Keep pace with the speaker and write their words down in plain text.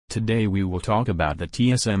Today we will talk about the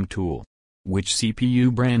TSM tool. Which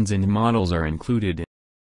CPU brands and models are included in.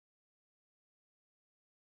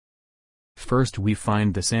 First we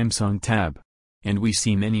find the Samsung tab. And we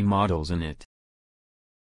see many models in it.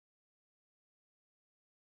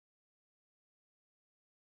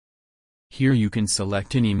 Here you can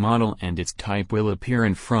select any model and its type will appear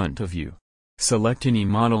in front of you. Select any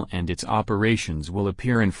model and its operations will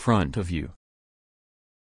appear in front of you.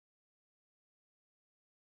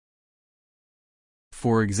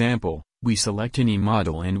 For example, we select any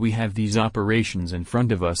model and we have these operations in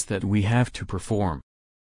front of us that we have to perform.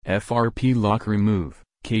 FRP lock remove,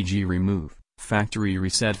 KG remove, factory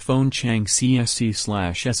reset phone Chang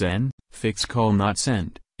CSC/SN, fix call not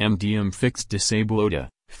sent, MDM fix disable OTA,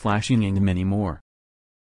 flashing and many more.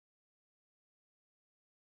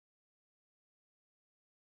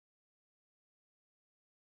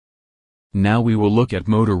 Now we will look at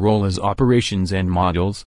Motorola's operations and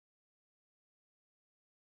models.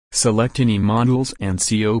 Select any models and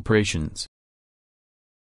see operations.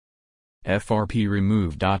 FRP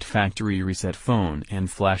remove. Factory reset phone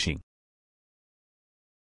and flashing.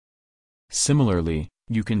 Similarly,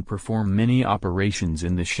 you can perform many operations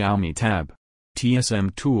in the Xiaomi tab.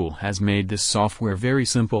 TSM tool has made this software very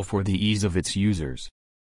simple for the ease of its users.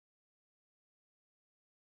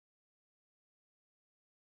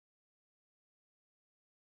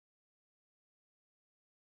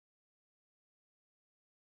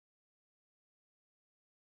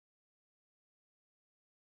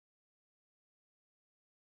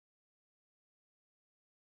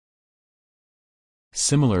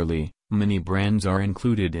 Similarly, many brands are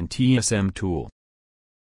included in TSM tool.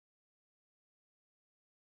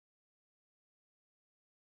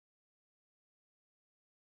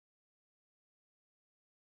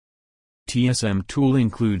 TSM tool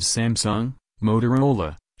includes Samsung,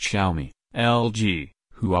 Motorola, Xiaomi, LG,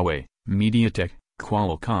 Huawei, MediaTek,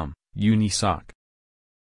 Qualcomm, Unisoc.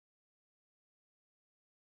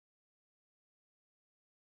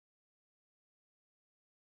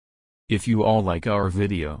 If you all like our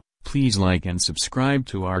video, please like and subscribe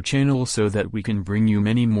to our channel so that we can bring you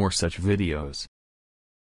many more such videos.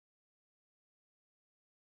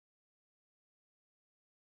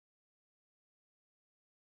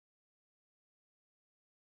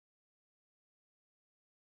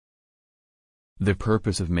 The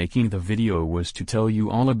purpose of making the video was to tell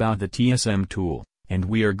you all about the TSM tool, and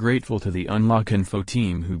we are grateful to the OPPO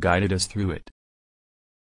team who guided us through it.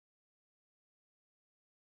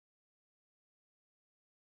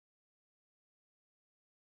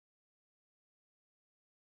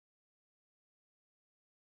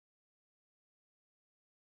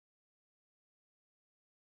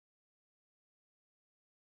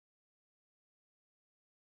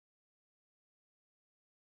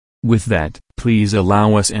 With that, please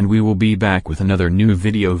allow us and we will be back with another new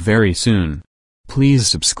video very soon. Please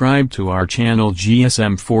subscribe to our channel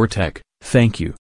GSM4 Tech. Thank you.